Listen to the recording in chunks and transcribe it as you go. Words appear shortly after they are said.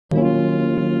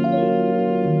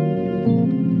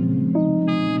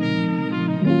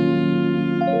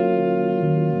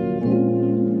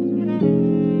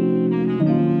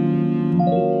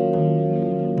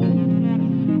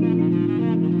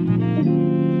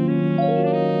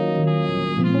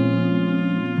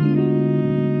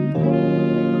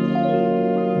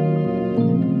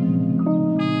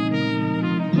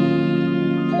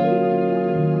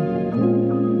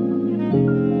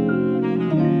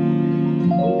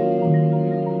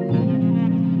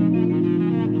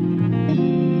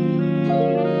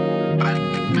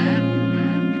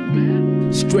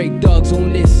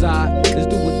suicide. Let's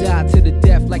do or die to the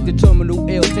death, like the terminal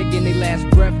ill, taking their last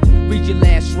breath. Read your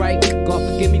last right. God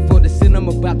forgive me for the sin I'm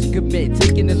about to commit.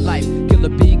 Taking a life, kill or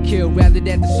be killed, rather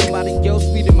than to somebody else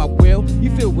feeding my will.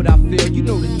 You feel what I feel, you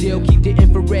know the deal. Keep the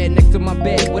infrared next to my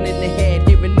bed, one in the head,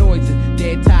 hearing noises.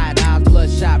 Dead tired, eyes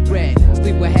bloodshot red.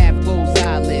 Sleep with half closed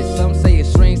eyelids. Some say it's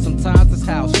strange, sometimes it's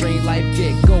how strange life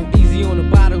get. Go easy on the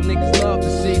bottle, niggas love to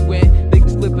see when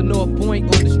niggas flipping off point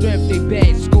on the strength they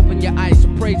bad. Scooping your ice,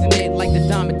 appraising it like the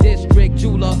Diamond District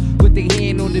jeweler with their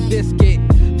hand on the biscuit.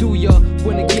 Do ya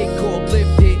wanna get caught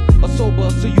lifted or sober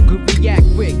so you can react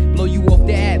quick? Blow you off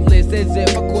the atlas as if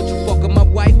I caught you fucking my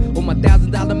wife on my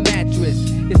 $1,000 mattress.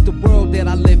 It's the world that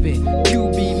I live in.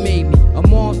 QB made me. A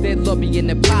moms that love me and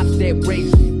the pops that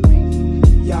raised me.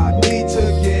 Y'all need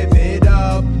to give it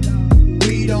up.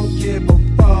 We don't give a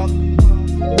fuck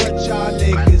what y'all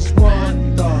niggas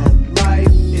want. The life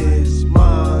is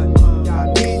mine.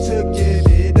 Y'all need to give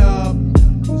it up,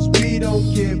 'cause we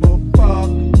don't give a fuck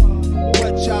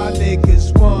what y'all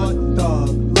niggas want.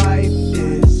 The life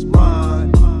is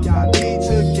mine. Y'all need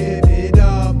to give it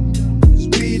up, 'cause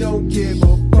we don't give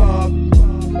a fuck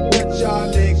what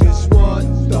y'all niggas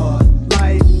want. The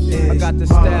life is I got the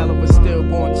style of a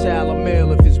stillborn child. A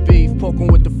meal if it's beef, poking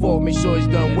with the fork, make sure he's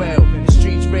done well. The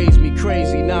streets raised me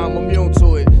crazy, now I'm immune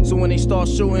to it. So when they start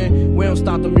shooting, we don't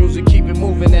stop the music, keep it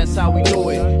moving, that's how we do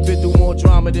it. Been through more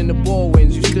drama than the ball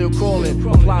wins, you still crawling.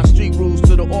 Apply street rules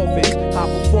to the office, high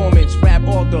performance, rap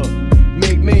author.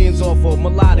 Make millions off of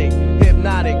melodic,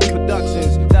 hypnotic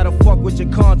productions that'll fuck with your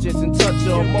conscience and touch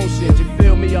your emotions. You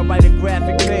feel me? I write a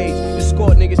graphic page,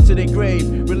 escort niggas to their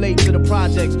grave, relate to the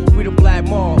projects. We the Black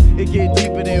Mob, it get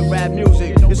deeper than rap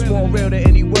music. It's more real than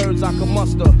any words I can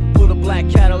muster. Pull the black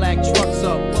Cadillac trucks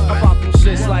up, I pop them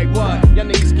shits like what? Y'all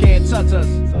niggas can't touch us.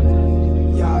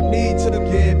 Y'all need to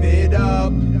give it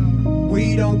up.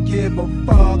 We don't give a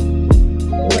fuck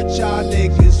what y'all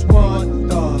niggas want.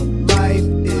 The life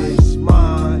is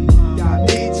mine. Y'all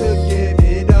need to give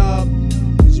it up,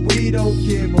 'cause we don't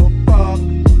give a fuck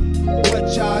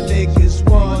what y'all niggas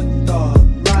want. The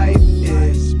life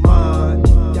is mine.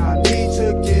 Y'all need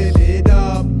to give it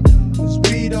up, 'cause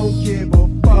we don't give a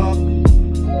fuck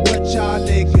what y'all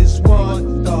niggas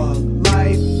want. The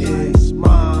life is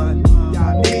mine.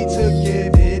 Y'all need to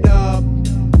give it up,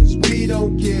 'cause we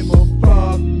don't give a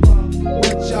fuck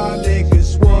what y'all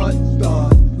niggas want.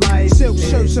 The life Silk is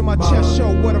shirts in my mine. chest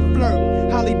show, what a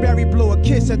flirt. Holly Berry blew a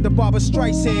kiss at the Barbra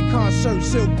Streisand concert.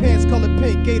 Silk pants colored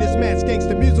pink, Gators match,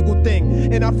 gangsta musical thing.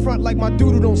 And I front like my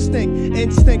doodle don't stink.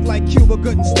 Instinct like Cuba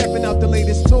Gooding stepping out the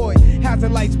latest toy.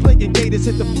 Hazard lights blinking, Gators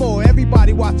hit the floor.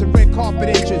 Everybody watching, red carpet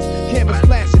entrance, cameras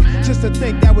flashing. Just to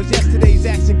think that was yesterday's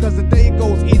action, 'cause the day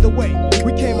goes either way.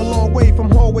 We came a long way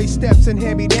from hallway steps and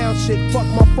hand-me-down shit. Fuck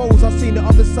my foes, I seen the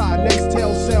other side. Next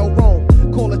tell, sell, roam.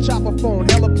 Call a chopper phone,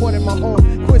 heliport in my home.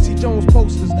 Quincy Jones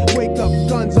posters, wake up,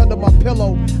 guns under my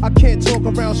pillow. I can't talk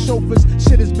around chauffeurs,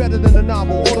 shit is better than a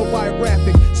novel,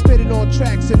 autobiographic. Spit it on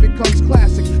tracks, it becomes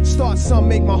classic. Start some,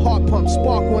 make my heart pump,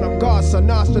 spark when I'm Garza.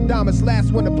 Nostradamus,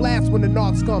 last when the blast when the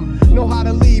knocks come. Know how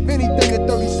to leave anything in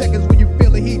 30 seconds when you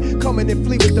feel the heat. Coming and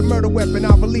flee with the murder weapon,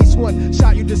 I'll release one.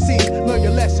 Shot you deceased, learn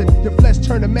your lesson. Your flesh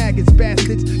turn to maggots,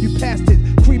 bastards. You passed it,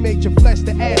 cremate your flesh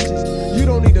to ashes. You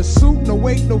don't need a suit, no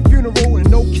wake, no funeral, and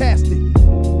no casket.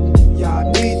 Y'all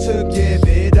need to give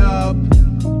it up.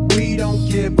 We don't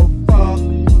give a fuck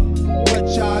what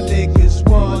y'all niggas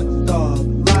want. The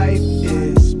life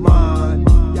is mine.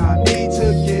 Y'all need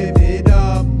to give it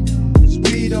up, 'cause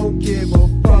we don't give a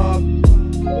fuck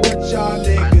what y'all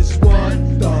niggas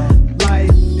want. The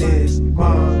life is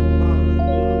mine.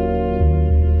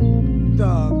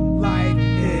 The life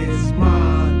is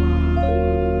mine.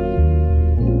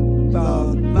 The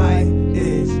life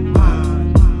is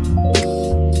mine.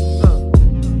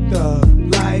 The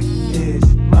life is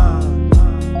mine.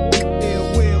 Ill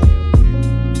will.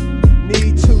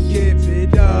 Need to give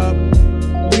it up.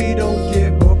 We don't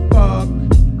give a fuck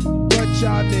what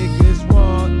y'all niggas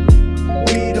want.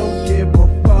 We don't give a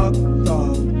fuck. The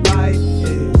life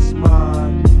is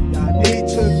mine. Y'all need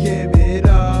to give it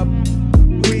up.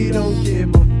 We don't give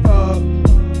a fuck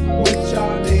what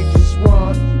y'all niggas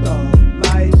want. The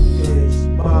life is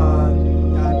mine.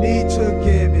 Y'all need to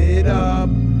give it up.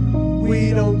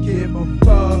 We don't give a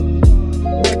fuck